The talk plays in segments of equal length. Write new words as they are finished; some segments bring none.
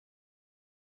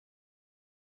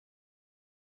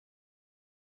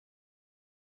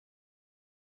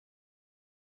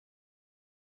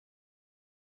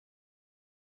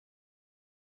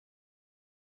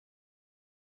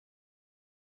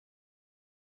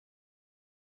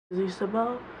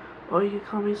Ysabelle, or you can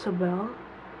call me Sabelle.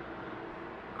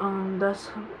 That's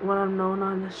what I'm known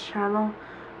on this channel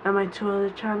and my 2 other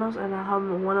channels, and I have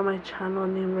one of my channel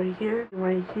named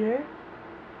right here.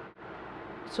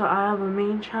 So I have a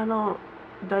main channel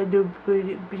that I do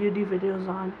beauty videos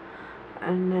on,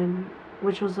 and then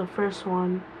which was the first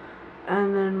one,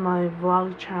 and then my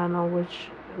vlog channel, which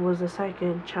was the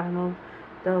second channel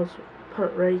that was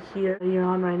put right here. You're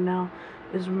on right now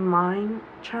is mine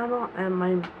channel and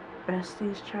my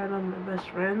bestie's channel, my best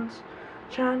friend's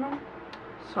channel.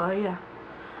 So yeah,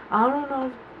 I don't know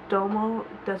if Domo,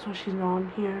 that's what she's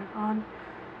on here on.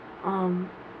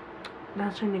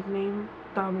 That's her nickname.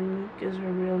 Dominique is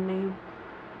her real name.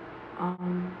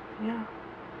 Yeah.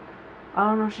 I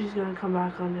don't know if she's gonna come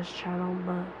back on this channel,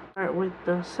 but start with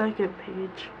the second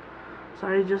page. So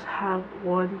I just have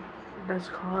one that's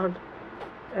called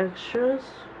Extras.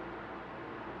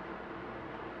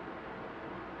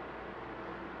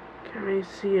 Can't really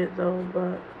see it though,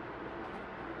 but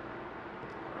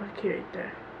okay, right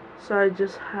there. So I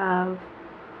just have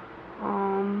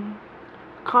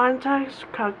contacts,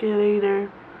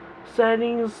 calculator,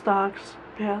 settings, stocks,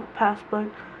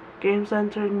 passbook, game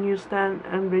center, newsstand,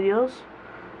 and videos.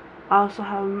 I also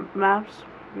have maps,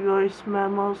 voice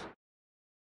memos.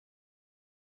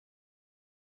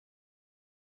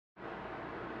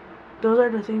 Those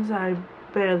are the things that I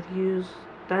barely use,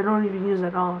 that I don't even use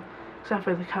at all, except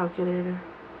for the calculator.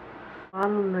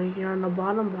 Bottom right here on the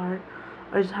bottom bar,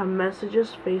 I just have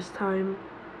messages, FaceTime,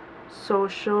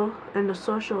 social. In the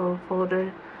social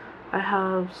folder, I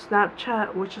have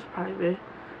Snapchat, which is private,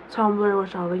 Tumblr,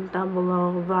 which I'll link down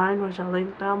below, Vine, which I'll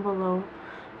link down below,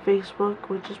 Facebook,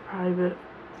 which is private,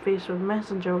 Facebook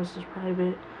Messenger, which is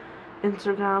private,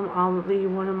 Instagram, I'll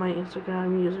leave one of my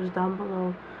Instagram users down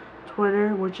below,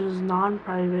 Twitter, which is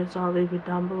non-private, so I'll leave it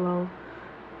down below,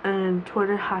 and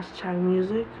Twitter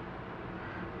 #music.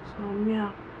 So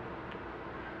yeah.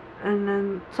 And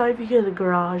then, sorry if you hear the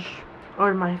garage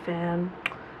or my fan.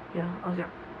 Yeah, okay.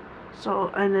 So,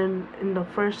 and then in the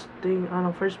first thing, on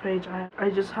the first page, I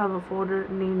just have a folder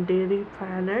named Daily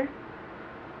Planner.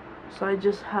 So I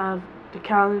just have the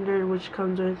calendar, which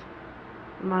comes with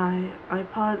my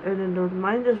iPod, and then the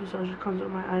reminders, which also comes with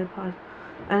my iPod,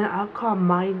 and an app called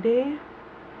My Day,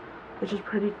 which is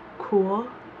pretty cool,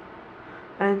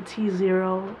 and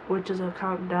T0, which is a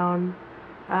countdown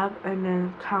app, and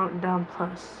then Countdown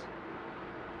Plus.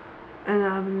 And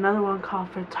I have another one called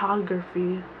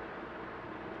Photography,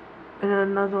 and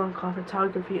another one called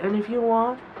Photography. And if you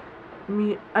want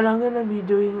me, and I'm gonna be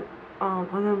doing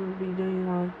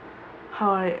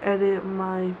how I edit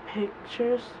my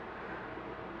pictures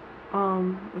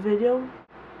video.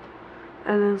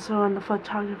 And then so on the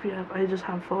photography app, I just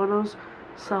have photos,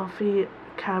 selfie,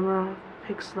 camera,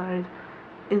 pic slide,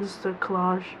 Insta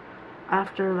collage,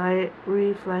 afterlight,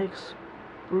 reflex,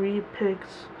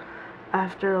 repics,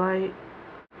 afterlight,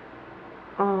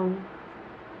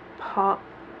 pop,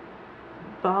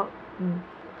 but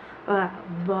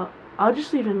I'll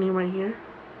just leave a name right here,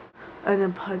 and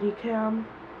then putty cam,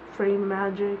 frame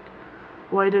magic,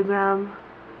 whiteogram,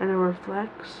 and a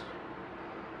reflex.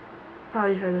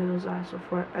 Probably heard of those apps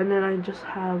before. And then I just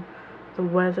have the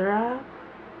weather app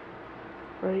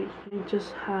right here. I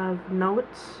just have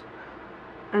notes,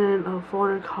 and then a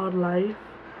folder called Life.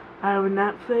 I have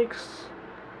Netflix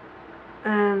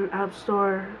and App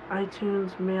Store,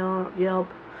 iTunes, Mail, Yelp.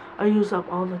 I use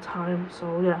up all the time,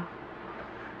 so yeah.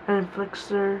 And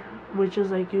Flixster, which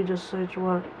is like you just search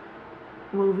what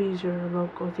movies your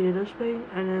local theaters play,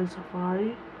 and then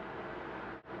Safari.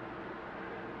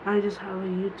 I just have a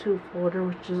YouTube folder,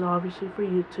 which is obviously for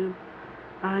YouTube.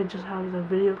 I just have the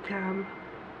video cam.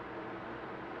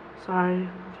 Sorry,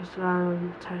 just got a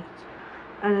text.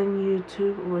 And then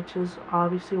YouTube, which is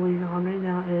obviously what you're on right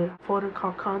now, and a folder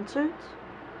called Concerts.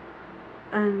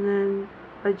 And then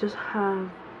I just have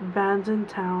Bands in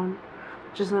Town,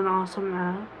 which is an awesome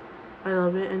app. I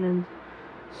love it. And then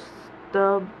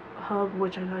StubHub,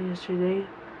 which I got yesterday,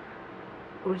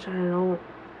 which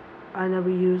I never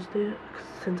used it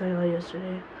since I got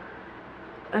yesterday.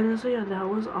 And then so yeah, that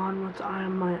was on what's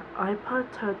on my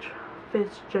iPod Touch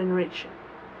 5th generation.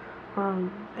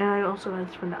 And I also got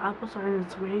this from the Apple Store, and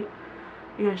it's great.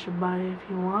 You guys should buy it if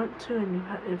you want to, and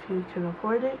if you can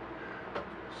afford it.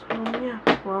 So yeah,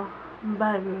 well,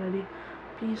 bye everybody.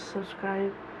 Please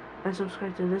subscribe, and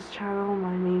subscribe to this channel,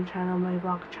 my main channel, my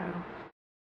vlog channel.